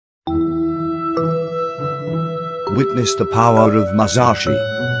Witness the power of Musashi.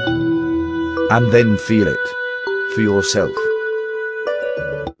 And then feel it for yourself.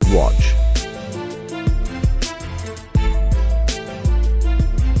 Watch.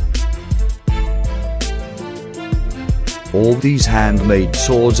 All these handmade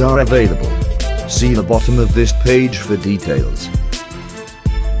swords are available. See the bottom of this page for details.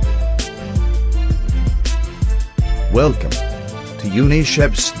 Welcome to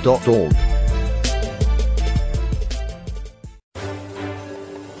unisheps.org.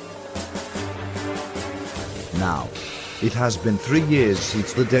 Now, it has been 3 years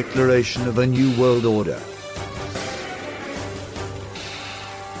since the declaration of a new world order.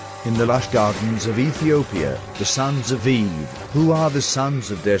 In the lush gardens of Ethiopia, the sons of Eve, who are the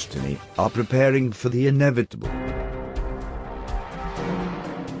sons of destiny, are preparing for the inevitable.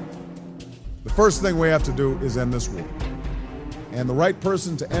 The first thing we have to do is end this war. And the right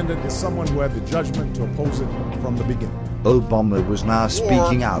person to end it is someone who had the judgment to oppose it from the beginning. Obama was now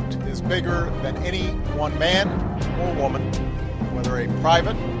speaking out. War is bigger than any one man or woman, whether a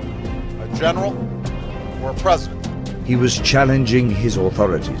private, a general, or a president. He was challenging his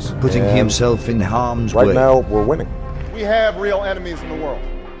authorities, putting himself in harm's way. Right now, we're winning. We have real enemies in the world,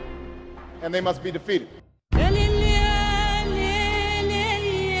 and they must be defeated.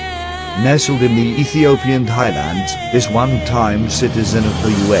 Nestled in the Ethiopian highlands, this one-time citizen of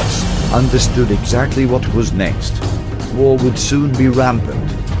the US understood exactly what was next. War would soon be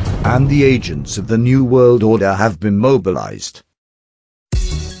rampant, and the agents of the New World Order have been mobilized.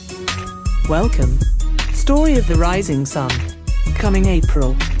 Welcome. Story of the Rising Sun. Coming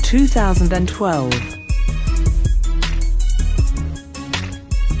April 2012.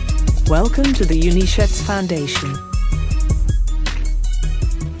 Welcome to the Unisheps Foundation.